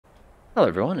Hello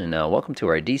everyone, and welcome to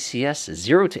our DCS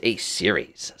 0 to A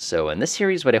series. So in this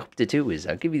series, what I hope to do is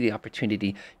give you the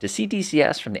opportunity to see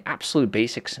DCS from the absolute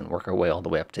basics and work our way all the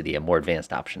way up to the more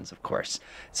advanced options, of course.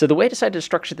 So the way I decided to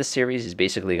structure this series is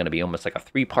basically going to be almost like a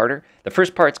three-parter. The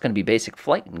first part's going to be basic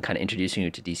flight and kind of introducing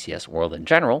you to DCS world in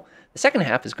general. The second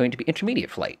half is going to be intermediate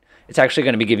flight. It's actually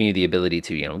going to be giving you the ability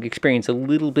to, experience a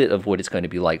little bit of what it's going to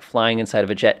be like flying inside of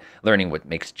a jet, learning what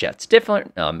makes jets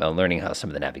different, learning how some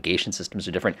of the navigation systems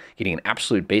are different, getting an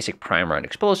absolute basic primer on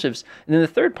explosives. And then the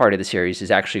third part of the series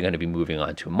is actually going to be moving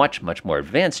on to a much, much more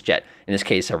advanced jet. In this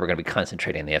case, we're going to be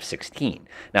concentrating on the F-16.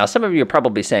 Now, some of you are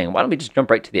probably saying, why don't we just jump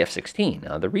right to the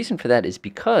F-16? The reason for that is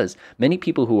because many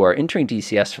people who are entering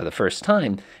DCS for the first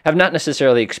time have not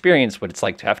necessarily experienced what it's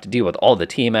like to have to deal with all the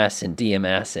TMS and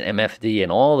DMS and MFD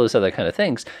and all those other kind of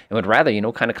things, and would rather,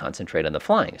 kind of concentrate on the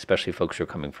flying, especially folks who are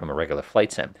coming from a regular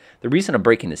flight sim. The reason I'm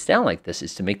breaking this down like this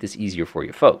is to make this easier for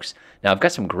you folks. Now, I've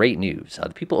got some great news. The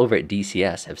people over at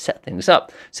DCS have set things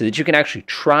up so that you can actually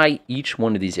try each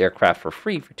one of these aircraft for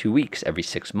free for 2 weeks every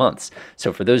 6 months.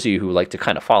 So for those of you who like to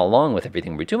kind of follow along with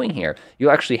everything we're doing here,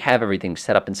 you'll actually have everything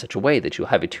set up in such a way that you'll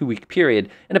have a 2-week period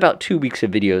and about 2 weeks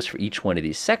of videos for each one of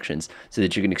these sections so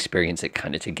that you can experience it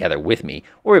kind of together with me.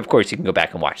 Or, of course, you can go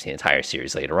back and watch the entire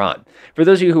series later on. For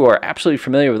those of you who are absolutely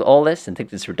familiar with all this and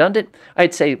think it's redundant,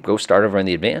 I'd say go start over on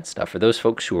the advanced. For those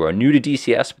folks who are new to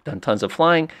DCS but done tons of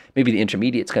flying, maybe the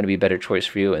intermediate is going to be a better choice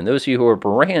for you. And those of you who are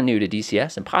brand new to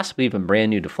DCS and possibly even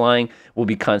brand new to flying will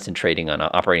be concentrating on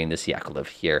operating this Yakolev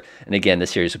here. And again, the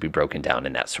series will be broken down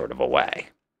in that sort of a way.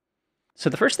 So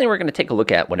the first thing we're going to take a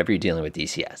look at whenever you're dealing with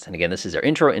DCS, and again, this is our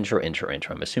intro,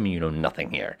 I'm assuming you know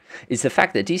nothing here, is the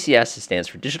fact that DCS stands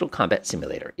for Digital Combat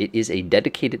Simulator. It is a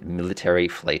dedicated military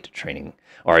flight training,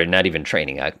 or not even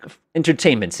training,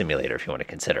 entertainment simulator if you want to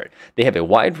consider it. They have a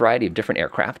wide variety of different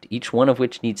aircraft, each one of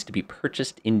which needs to be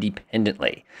purchased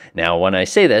independently. Now, when I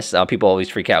say this, people always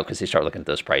freak out because they start looking at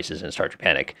those prices and start to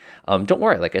panic. Don't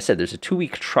worry, like I said, there's a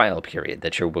 2-week trial period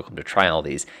that you're welcome to try all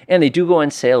these, and they do go on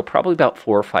sale probably about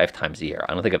 4 or 5 times a year.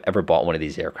 I don't think I've ever bought one of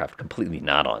these aircraft completely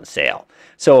not on sale.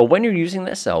 So when you're using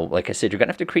this, like I said, you're going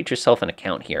to have to create yourself an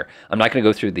account here. I'm not going to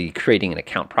go through the creating an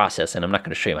account process, and I'm not going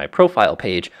to show you my profile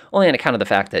page, only on account of the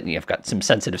fact that I've got some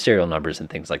sensitive serial numbers and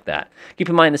things like that. Keep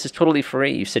in mind, this is totally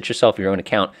free. You set yourself your own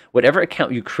account. Whatever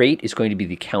account you create is going to be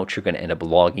the account you're going to end up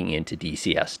logging into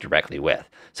DCS directly with.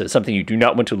 So it's something you do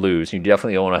not want to lose. You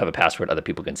definitely don't want to have a password other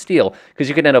people can steal, because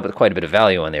you can end up with quite a bit of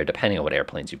value on there depending on what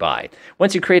airplanes you buy.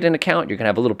 Once you create an account, you're going to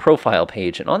have a little profile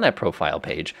page, and on that profile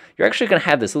page, you're actually going to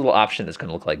have this little option that's going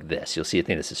to look like this. You'll see a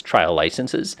thing that says trial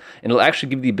licenses, and it'll actually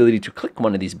give you the ability to click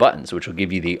one of these buttons, which will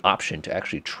give you the option to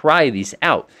actually try these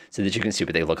out so that you can see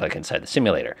what they look like inside the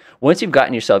simulator. Once you've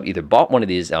gotten yourself either bought one of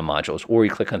these modules or you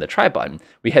click on the try button,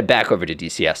 we head back over to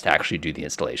DCS to actually do the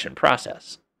installation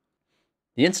process.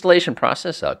 The installation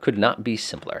process could not be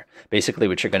simpler. Basically,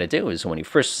 what you're going to do is when you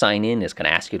first sign in, it's going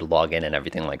to ask you to log in and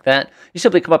everything like that. You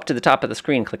simply come up to the top of the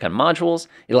screen, click on Modules.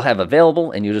 It'll have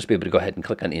Available, and you'll just be able to go ahead and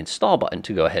click on the Install button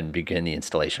to go ahead and begin the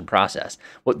installation process.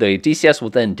 What the DCS will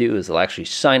then do is it'll actually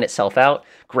sign itself out,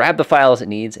 grab the files it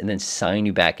needs, and then sign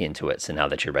you back into it, so now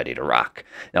that you're ready to rock.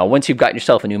 Now, once you've got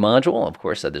yourself a new module, of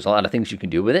course, there's a lot of things you can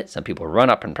do with it. Some people run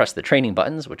up and press the training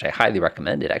buttons, which I highly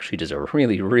recommend. It actually does a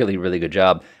really, really, really good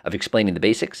job of explaining the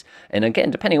basics. And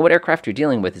again, depending on what aircraft you're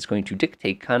dealing with, it's going to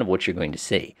dictate kind of what you're going to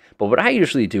see. But what I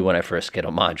usually do when I first get a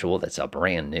module that's a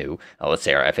brand new, let's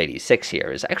say our F-86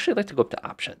 here, is I actually like to go up to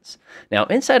Options. Now,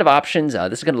 inside of Options,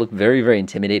 this is going to look very, very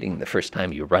intimidating the first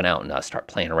time you run out and start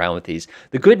playing around with these.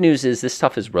 The good news is this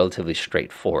stuff is relatively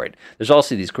straightforward. There's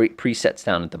also these great presets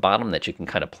down at the bottom that you can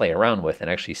kind of play around with and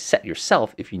actually set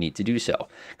yourself if you need to do so.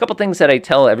 A couple things that I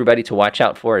tell everybody to watch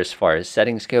out for as far as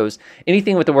settings goes.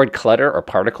 Anything with the word clutter or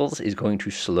particles is going to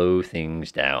slow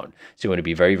things down. So you want to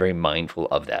be very, very mindful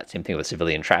of that. Same thing with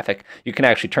civilian traffic. You can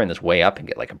actually turn this way up and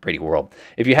get like a pretty world.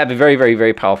 If you have a very, very,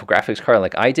 very powerful graphics card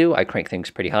like I do, I crank things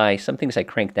pretty high. Some things I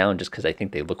crank down just because I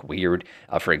think they look weird.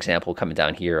 For example, coming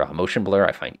down here, motion blur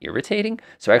I find irritating.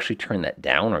 So I actually turn that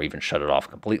down or even shut it off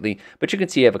completely. But you can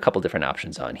see I have a couple different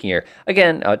options on here.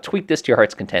 Again, tweak this to your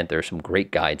heart's content. There are some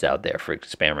great guides out there for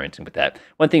experimenting with that.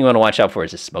 One thing you want to watch out for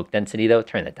is the smoke density though.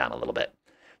 Turn that down a little bit.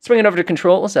 Swinging over to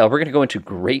controls, we're going to go into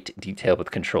great detail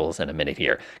with controls in a minute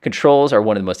here. Controls are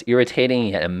one of the most irritating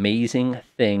yet amazing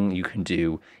thing you can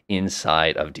do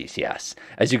inside of DCS.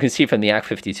 As you can see from the Act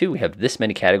 52, we have this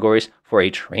many categories for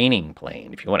a training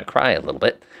plane. If you want to cry a little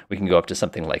bit, we can go up to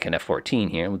something like an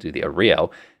F-14 here. We'll do the Rio.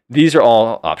 These are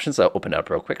all options. I'll open it up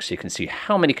real quick so you can see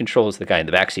how many controls the guy in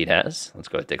the backseat has. Let's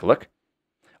go ahead and take a look.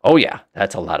 Oh yeah,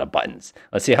 that's a lot of buttons.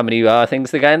 Let's see how many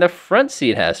things the guy in the front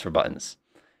seat has for buttons.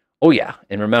 Oh yeah,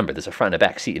 and remember, there's a front and a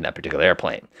back seat in that particular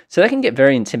airplane. So that can get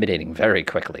very intimidating very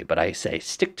quickly, but I say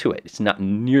stick to it. It's not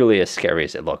nearly as scary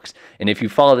as it looks. And if you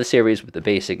follow the series with the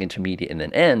basic, intermediate, and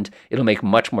then end, it'll make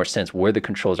much more sense where the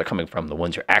controls are coming from, the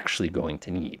ones you're actually going to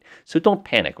need. So don't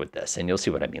panic with this, and you'll see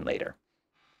what I mean later.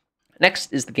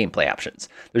 Next is the gameplay options.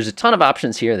 There's a ton of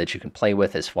options here that you can play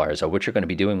with as far as what you're going to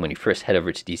be doing when you first head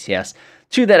over to DCS.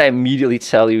 Two that I immediately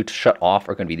tell you to shut off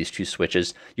are going to be these two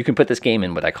switches. You can put this game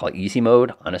in what I call easy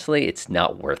mode. Honestly, it's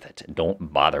not worth it.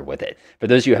 Don't bother with it. For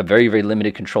those of you who have very, very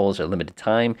limited controls or limited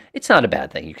time, it's not a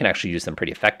bad thing. You can actually use them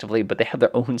pretty effectively, but they have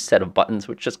their own set of buttons,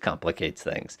 which just complicates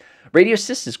things. Radio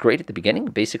assist is great at the beginning.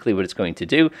 Basically, what it's going to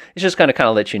do is just going to kind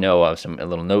of let you know some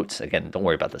little notes. Again, don't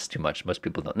worry about this too much. Most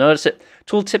people don't notice it.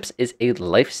 Tooltips is a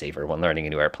lifesaver when learning a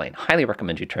new airplane. Highly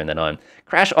recommend you turn that on.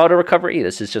 Crash auto recovery.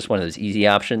 This is just one of those easy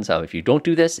options. If you don't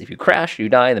do this, if you crash, you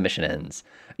die, the mission ends.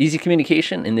 Easy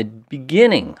communication in the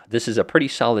beginning. This is a pretty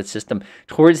solid system.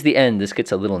 Towards the end, this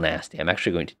gets a little nasty. I'm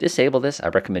actually going to disable this. I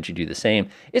recommend you do the same.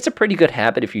 It's a pretty good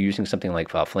habit if you're using something like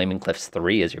Flaming Cliffs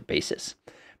 3 as your basis.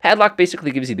 Padlock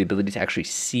basically gives you the ability to actually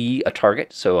see a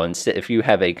target. So if you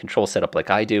have a control setup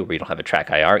like I do, where you don't have a track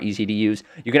IR easy to use,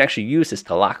 you can actually use this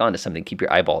to lock onto something, keep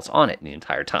your eyeballs on it the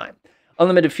entire time.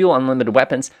 Unlimited fuel, unlimited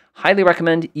weapons. Highly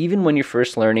recommend, even when you're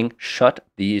first learning, shut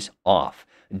these off.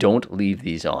 Don't leave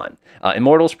these on.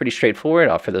 Immortal is pretty straightforward.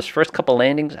 For those first couple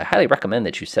landings, I highly recommend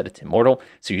that you set it to Immortal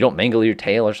so you don't mangle your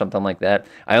tail or something like that.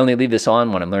 I only leave this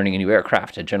on when I'm learning a new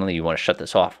aircraft, and generally you want to shut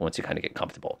this off once you kind of get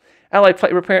comfortable. Allied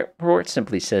Flight Report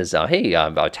simply says, hey,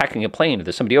 I'm attacking a plane.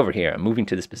 There's somebody over here. I'm moving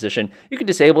to this position. You can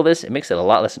disable this. It makes it a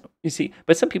lot less easy,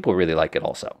 but some people really like it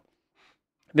also.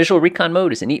 Visual recon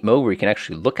mode is a neat mode where you can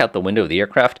actually look out the window of the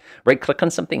aircraft, right-click on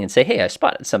something, and say, hey, I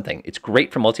spotted something. It's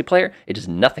great for multiplayer. It does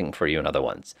nothing for you in other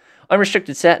ones.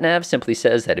 Unrestricted sat-nav simply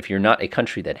says that if you're not a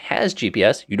country that has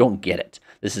GPS, you don't get it.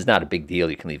 This is not a big deal.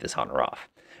 You can leave this on or off.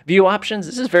 View options,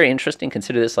 this is very interesting.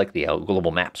 Consider this like the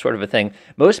global map sort of a thing.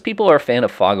 Most people are a fan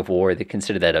of fog of war. They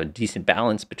consider that a decent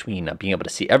balance between being able to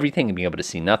see everything and being able to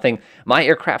see nothing. My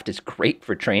aircraft is great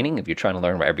for training if you're trying to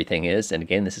learn where everything is. And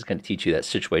again, this is going to teach you that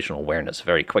situational awareness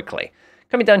very quickly.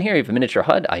 Coming down here, you have a miniature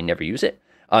HUD. I never use it.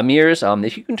 Mirrors,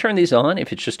 if you can turn these on,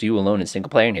 if it's just you alone in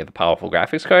single player and you have a powerful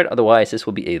graphics card, otherwise this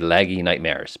will be a laggy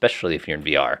nightmare, especially if you're in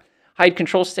VR. Hide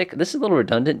control stick, this is a little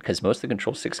redundant because most of the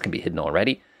control sticks can be hidden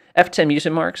already. F10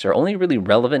 music marks are only really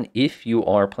relevant if you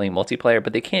are playing multiplayer,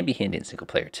 but they can be handy in single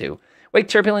player too. Wake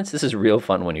turbulence, this is real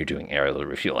fun when you're doing aerial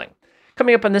refueling.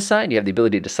 Coming up on this side, you have the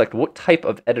ability to select what type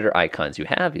of editor icons you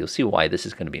have. You'll see why this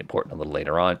is going to be important a little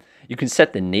later on. You can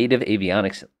set the native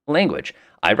avionics language.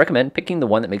 I recommend picking the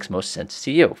one that makes most sense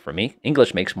to you. For me,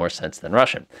 English makes more sense than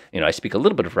Russian. I speak a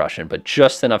little bit of Russian, but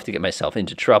just enough to get myself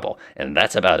into trouble, and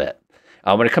that's about it.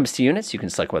 When it comes to units, you can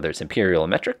select whether it's Imperial or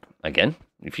Metric. Again,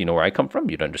 if you know where I come from,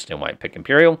 you'd understand why I pick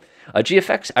Imperial.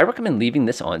 GFX, I recommend leaving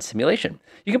this on simulation.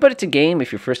 You can put it to game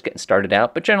if you're first getting started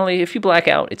out, but generally, if you black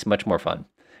out, it's much more fun.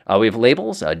 We have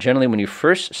labels. Generally, when you're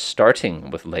first starting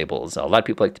with labels, a lot of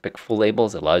people like to pick full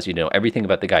labels. It allows you to know everything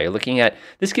about the guy you're looking at.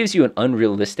 This gives you an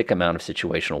unrealistic amount of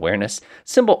situational awareness.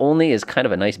 Symbol only is kind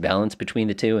of a nice balance between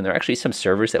the two, and there are actually some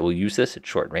servers that will use this at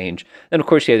short range. Then, of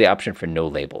course, you have the option for no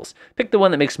labels. Pick the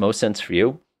one that makes most sense for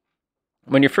you.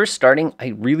 When you're first starting, I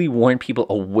really warn people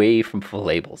away from full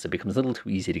labels. It becomes a little too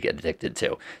easy to get addicted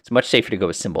to. It's much safer to go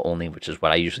with symbol only, which is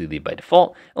what I usually leave by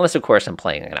default, unless, of course, I'm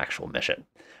playing an actual mission.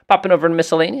 Popping over to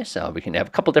miscellaneous, we can have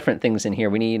a couple different things in here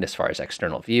we need as far as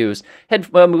external views.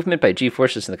 Head movement by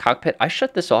G-forces in the cockpit. I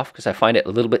shut this off because I find it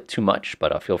a little bit too much,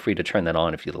 but feel free to turn that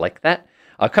on if you like that.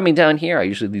 Coming down here, I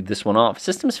usually leave this one off.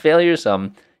 Systems failures, you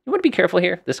want to be careful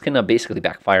here. This can basically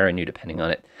backfire on you depending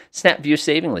on it. Snap view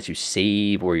saving lets you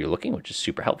save where you're looking, which is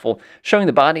super helpful. Showing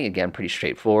the body, again, pretty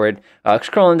straightforward.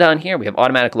 Scrolling down here, we have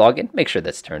automatic login. Make sure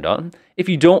that's turned on. If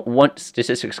you don't want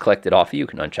statistics collected off of you, you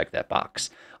can uncheck that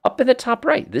box. Up in the top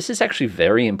right, this is actually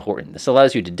very important. This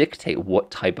allows you to dictate what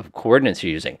type of coordinates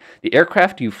you're using. The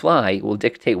aircraft you fly will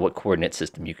dictate what coordinate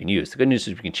system you can use. The good news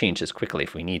is we can change this quickly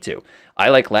if we need to. I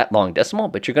like lat long decimal,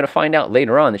 but you're going to find out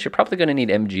later on that you're probably going to need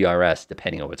MGRS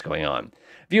depending on what's going on.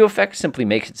 View effect simply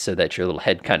makes it so that your little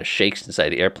head kind of shakes inside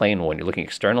the airplane when you're looking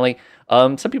externally.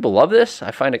 Some people love this. I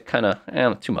find it kind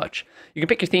of too much. You can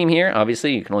pick your theme here.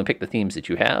 Obviously, you can only pick the themes that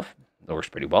you have. That works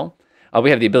pretty well. We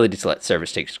have the ability to let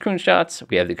service take screenshots.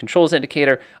 We have the controls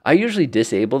indicator. I usually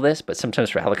disable this, but sometimes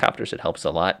for helicopters it helps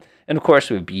a lot. And of course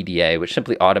we have BDA, which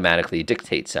simply automatically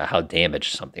dictates how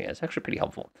damaged something is. Actually pretty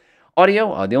helpful.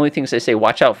 Audio, the only things I say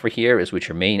watch out for here is with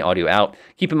your main audio out.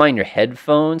 Keep in mind your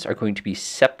headphones are going to be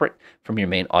separate from your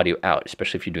main audio out,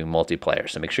 especially if you're doing multiplayer.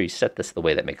 So make sure you set this the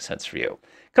way that makes sense for you.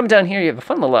 Come down here, you have a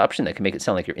fun little option that can make it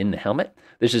sound like you're in the helmet.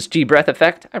 There's this G breath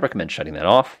effect. I recommend shutting that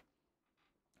off.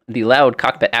 The loud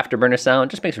cockpit afterburner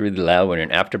sound just makes it really loud when you're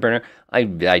an afterburner. I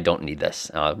don't need this.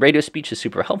 Radio speech is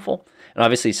super helpful. And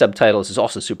obviously subtitles is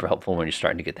also super helpful when you're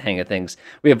starting to get the hang of things.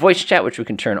 We have voice chat, which we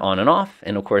can turn on and off.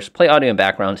 And of course, play audio in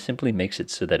background simply makes it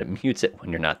so that it mutes it when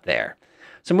you're not there.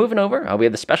 So moving over, we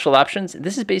have the special options.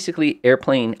 This is basically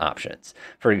airplane options.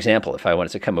 For example, if I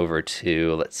wanted to come over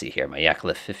to, let's see here, my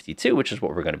Yaklift 52, which is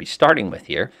what we're going to be starting with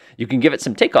here, you can give it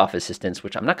some takeoff assistance,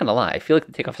 which I'm not going to lie, I feel like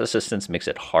the takeoff assistance makes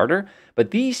it harder,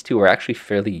 but these two are actually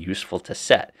fairly useful to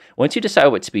set. Once you decide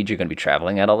what speed you're going to be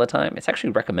traveling at all the time, it's actually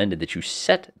recommended that you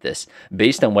set this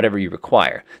based on whatever you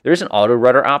require. There is an auto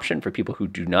rudder option for people who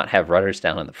do not have rudders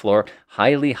down on the floor.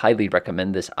 Highly, highly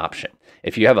recommend this option.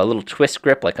 If you have a little twist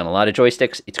grip like on a lot of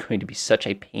joysticks, it's going to be such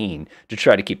a pain to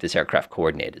try to keep this aircraft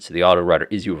coordinated. So the auto rudder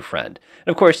is your friend.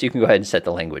 And of course, you can go ahead and set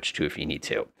the language too if you need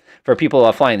to. For people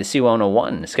flying the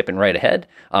C-101, skipping right ahead,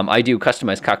 I do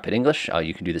customized cockpit English.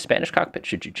 You can do the Spanish cockpit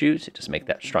should you choose. It doesn't make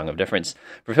that strong of a difference.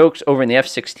 For folks over in the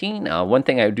F-16, one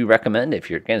thing I do recommend, if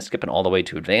you're again skipping all the way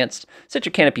to advanced, set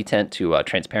your canopy tint to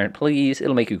transparent, please.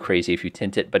 It'll make you crazy if you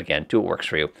tint it, but again, do what works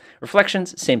for you.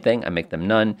 Reflections, same thing. I make them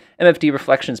none. MFD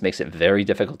reflections makes it very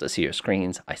difficult to see your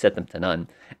screens. I set them to none.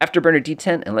 Afterburner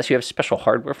detent, unless you have special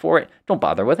hardware for it, don't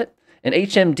bother with it. An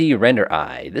HMD render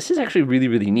eye. This is actually really,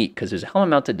 really neat because there's a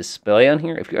helmet-mounted display on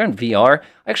here. If you're on VR,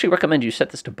 I actually recommend you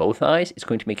set this to both eyes. It's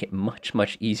going to make it much,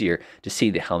 much easier to see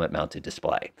the helmet-mounted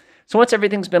display. So once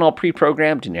everything's been all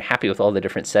pre-programmed and you're happy with all the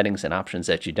different settings and options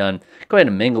that you've done, go ahead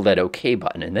and mangle that OK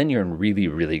button, and then you're in really,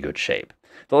 really good shape.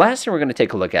 The last thing we're going to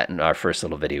take a look at in our first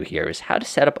little video here is how to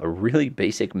set up a really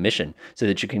basic mission so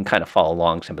that you can kind of follow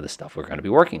along some of the stuff we're going to be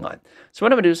working on. So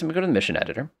what I'm going to do is I'm going to go to the mission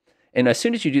editor. And as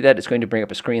soon as you do that, it's going to bring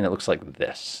up a screen that looks like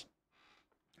this.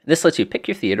 This lets you pick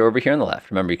your theater over here on the left.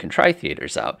 Remember, you can try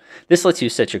theaters out. This lets you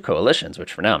set your coalitions,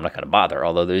 which for now I'm not going to bother,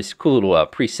 although there's cool little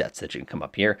presets that you can come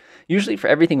up here. Usually for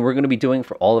everything we're going to be doing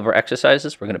for all of our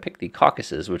exercises, we're going to pick the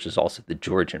Caucasus, which is also the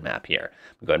Georgian map here.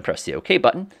 We'll go ahead and press the OK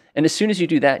button. And as soon as you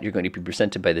do that, you're going to be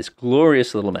presented by this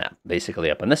glorious little map.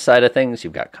 Basically, up on this side of things,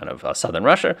 you've got kind of southern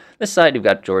Russia. This side, you've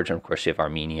got Georgia. And of course, you have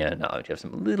Armenia. And you have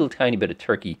some little tiny bit of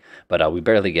Turkey. But we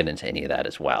barely get into any of that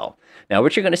as well. Now,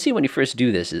 what you're going to see when you first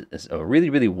do this is a really,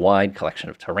 really wide collection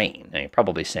of terrain. Now, you're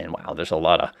probably saying, wow, there's a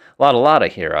lot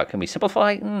of here. Can we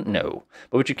simplify? No.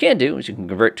 But what you can do is you can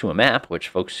convert to a map, which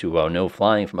folks who know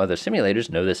flying from other simulators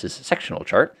know this is a sectional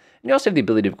chart. And you also have the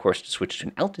ability, of course, to switch to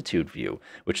an altitude view,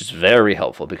 which is very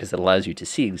helpful because it allows you to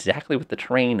see exactly what the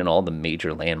terrain and all the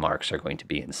major landmarks are going to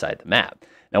be inside the map.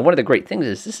 Now, one of the great things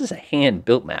is this is a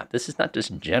hand-built map. This is not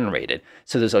just generated,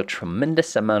 so there's a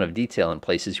tremendous amount of detail in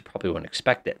places you probably wouldn't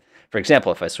expect it. For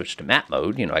example, if I switch to map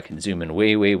mode, I can zoom in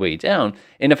way, way, way down.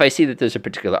 And if I see that there's a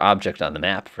particular object on the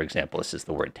map, for example, this is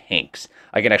the word tanks,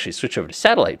 I can actually switch over to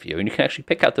satellite view, and you can actually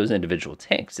pick out those individual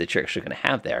tanks that you're actually going to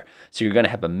have there. So you're going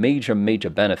to have a major, major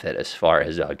benefit as far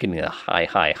as getting a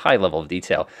high level of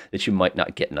detail that you might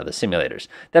not get in other simulators.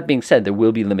 That being said, there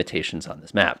will be limitations on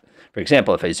this map. For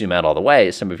example, if I zoom out all the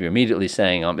way, some of you are immediately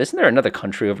saying, isn't there another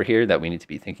country over here that we need to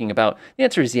be thinking about? The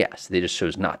answer is yes. They just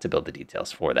chose not to build the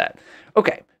details for that.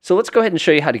 Okay, so let's go ahead and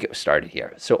show you how to get started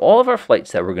here. So all of our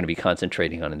flights that we're going to be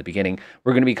concentrating on in the beginning,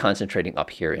 we're going to be concentrating up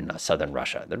here in southern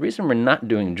Russia. The reason we're not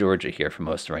doing Georgia here for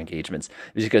most of our engagements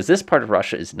is because this part of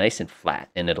Russia is nice and flat,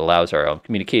 and it allows our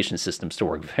communication systems to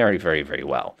work very, very, very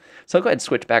well. So I'll go ahead and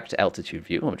switch back to altitude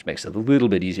view, which makes it a little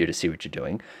bit easier to see what you're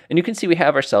doing. And you can see we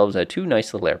have ourselves two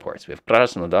nice little airports. We have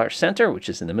Krasnodar Center, which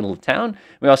is in the middle of town.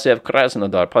 We also have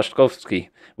Krasnodar Pashkovsky,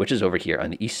 which is over here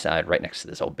on the east side, right next to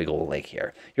this big old lake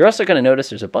here. You're also going to notice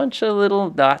there's a bunch of little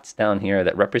dots down here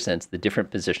that represents the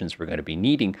different positions we're going to be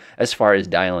needing as far as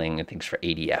dialing and things for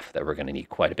ADF that we're going to need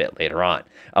quite a bit later on.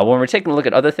 When we're taking a look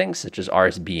at other things, such as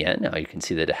RSBN, now you can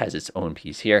see that it has its own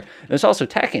piece here. There's also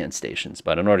TACAN stations,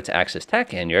 but in order to access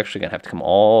TACAN, you're actually going to have to come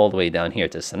all the way down here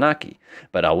to Sanaki.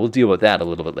 But we'll deal with that a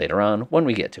little bit later on when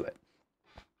we get to it.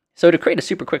 So to create a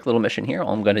super quick little mission here,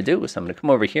 all I'm going to do is I'm going to come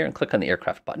over here and click on the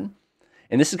aircraft button.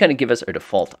 And this is going to give us our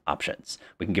default options.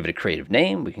 We can give it a creative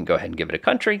name, we can go ahead and give it a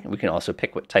country, and we can also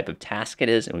pick what type of task it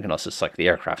is, and we can also select the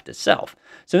aircraft itself.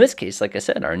 So in this case, like I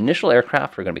said, our initial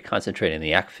aircraft, we're going to be concentrating on the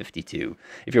Yak-52.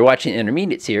 If you're watching the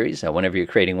intermediate series, whenever you're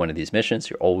creating one of these missions,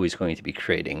 you're always going to be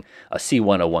creating a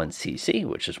C-101CC,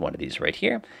 which is one of these right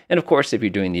here. And of course, if you're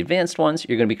doing the advanced ones,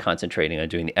 you're going to be concentrating on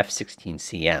doing the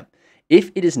F-16CM. If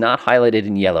it is not highlighted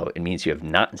in yellow, it means you have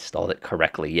not installed it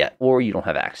correctly yet, or you don't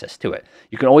have access to it.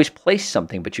 You can always place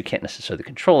something, but you can't necessarily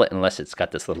control it unless it's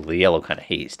got this little yellow kind of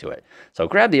haze to it. So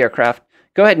grab the aircraft,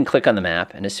 go ahead and click on the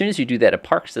map, and as soon as you do that, it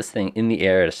parks this thing in the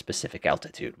air at a specific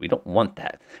altitude. We don't want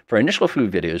that. For initial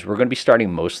food videos, we're going to be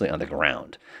starting mostly on the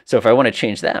ground. So if I want to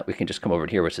change that, we can just come over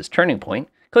here where it says turning point,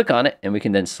 click on it, and we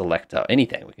can then select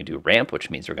anything. We can do ramp, which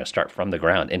means we're going to start from the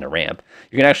ground in a ramp.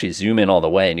 You can actually zoom in all the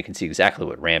way, and you can see exactly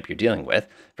what ramp you're dealing with.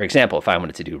 For example, if I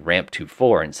wanted to do ramp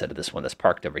 24 instead of this one that's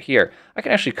parked over here, I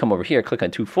can actually come over here, click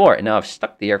on 24, and now I've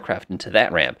stuck the aircraft into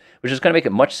that ramp, which is going to make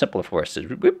it much simpler for us to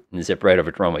whoop, and zip right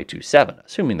over to runway 27,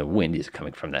 assuming the wind is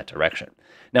coming from that direction.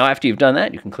 Now, after you've done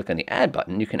that, you can click on the Add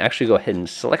button. You can actually go ahead and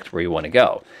select where you want to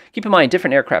go. Keep in mind,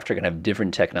 different aircraft are going to have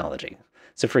different technology.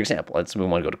 So for example, we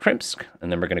want to go to Krimsk,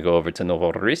 and then we're going to go over to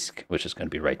Novorossiysk, which is going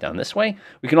to be right down this way.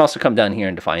 We can also come down here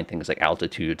and define things like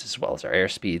altitudes as well as our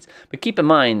airspeeds. But keep in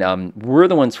mind, we're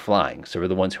the ones flying, so we're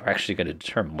the ones who are actually going to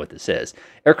determine what this is.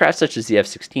 Aircraft such as the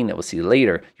F-16 that we'll see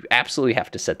later, you absolutely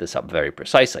have to set this up very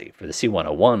precisely. For the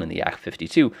C-101 and the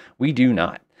Yak-52, we do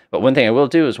not. But one thing I will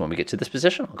do is when we get to this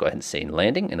position, I'll go ahead and say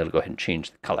landing, and it'll go ahead and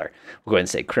change the color. We'll go ahead and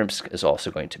say Krimsk is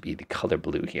also going to be the color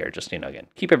blue here, just, again,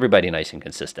 keep everybody nice and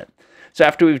consistent. So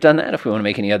after we've done that, if we want to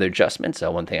make any other adjustments,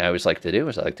 one thing I always like to do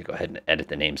is I like to go ahead and edit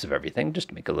the names of everything just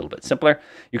to make it a little bit simpler.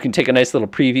 You can take a nice little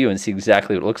preview and see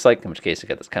exactly what it looks like, in which case I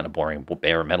got this kind of boring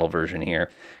bare metal version here.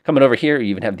 Coming over here, you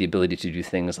even have the ability to do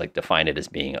things like define it as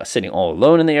being sitting all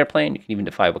alone in the airplane. You can even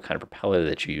define what kind of propeller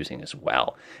that you're using as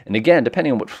well. And again,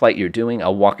 depending on what flight you're doing,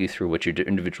 I'll walk you through what your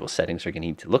individual settings are going to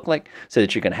need to look like so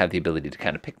that you're going to have the ability to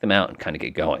kind of pick them out and kind of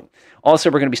get going. Also,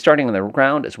 we're going to be starting on the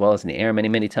ground as well as in the air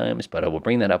many times, but I will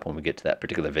bring that up when we get to that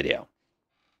particular video.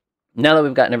 Now that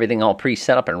we've gotten everything all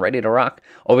pre-set up and ready to rock,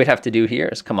 all we'd have to do here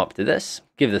is come up to this,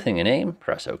 give the thing a name,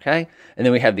 press OK, and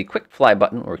then we have the quick fly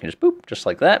button where we can just boop, just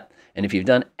like that. And if you've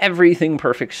done everything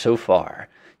perfect so far,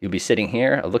 you'll be sitting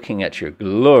here looking at your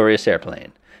glorious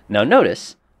airplane. Now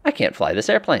notice, I can't fly this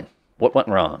airplane. What went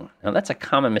wrong? Now that's a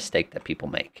common mistake that people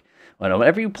make.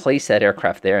 Whenever you place that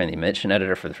aircraft there in the mission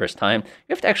editor for the first time,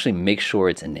 you have to actually make sure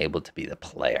it's enabled to be the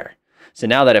player. So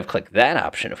now that I've clicked that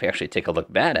option, if we actually take a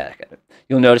look back at it,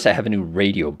 you'll notice I have a new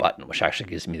radio button, which actually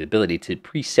gives me the ability to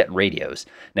preset radios.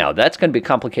 Now, that's going to be a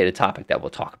complicated topic that we'll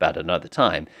talk about another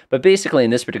time. But basically, in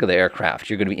this particular aircraft,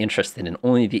 you're going to be interested in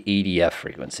only the ADF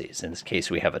frequencies. In this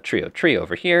case, we have a trio tree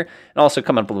over here. And also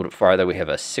coming up a little bit farther, we have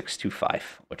a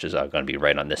 625, which is going to be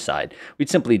right on this side. We'd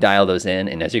simply dial those in.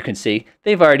 And as you can see,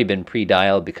 they've already been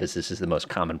pre-dialed because this is the most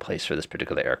common place for this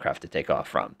particular aircraft to take off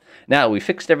from. Now, we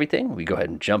fixed everything. We go ahead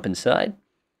and jump inside.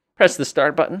 Press the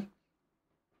start button.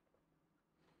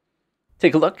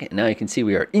 Take a look, and now you can see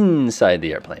we are inside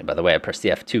the airplane. By the way, I pressed the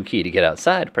F2 key to get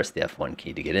outside, press the F1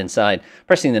 key to get inside.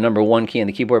 Pressing the number 1 key on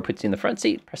the keyboard puts you in the front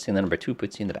seat, pressing the number 2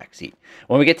 puts you in the back seat.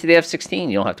 When we get to the F-16,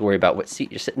 you don't have to worry about what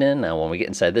seat you're sitting in. Now, when we get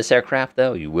inside this aircraft,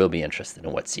 though, you will be interested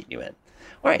in what seat you're in.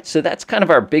 All right, so that's kind of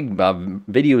our big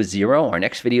video 0. Our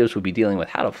next videos will be dealing with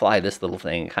how to fly this little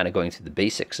thing, kind of going through the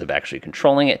basics of actually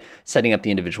controlling it, setting up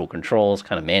the individual controls,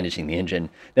 kind of managing the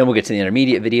engine. Then we'll get to the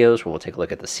intermediate videos where we'll take a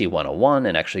look at the C-101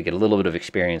 and actually get a little bit of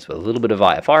experience with a little bit of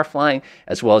IFR flying,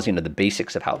 as well as, the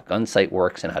basics of how a gun sight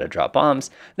works and how to drop bombs.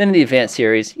 Then in the advanced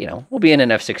series, we'll be in an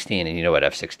F-16, and you know what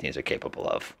F-16s are capable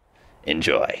of.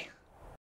 Enjoy.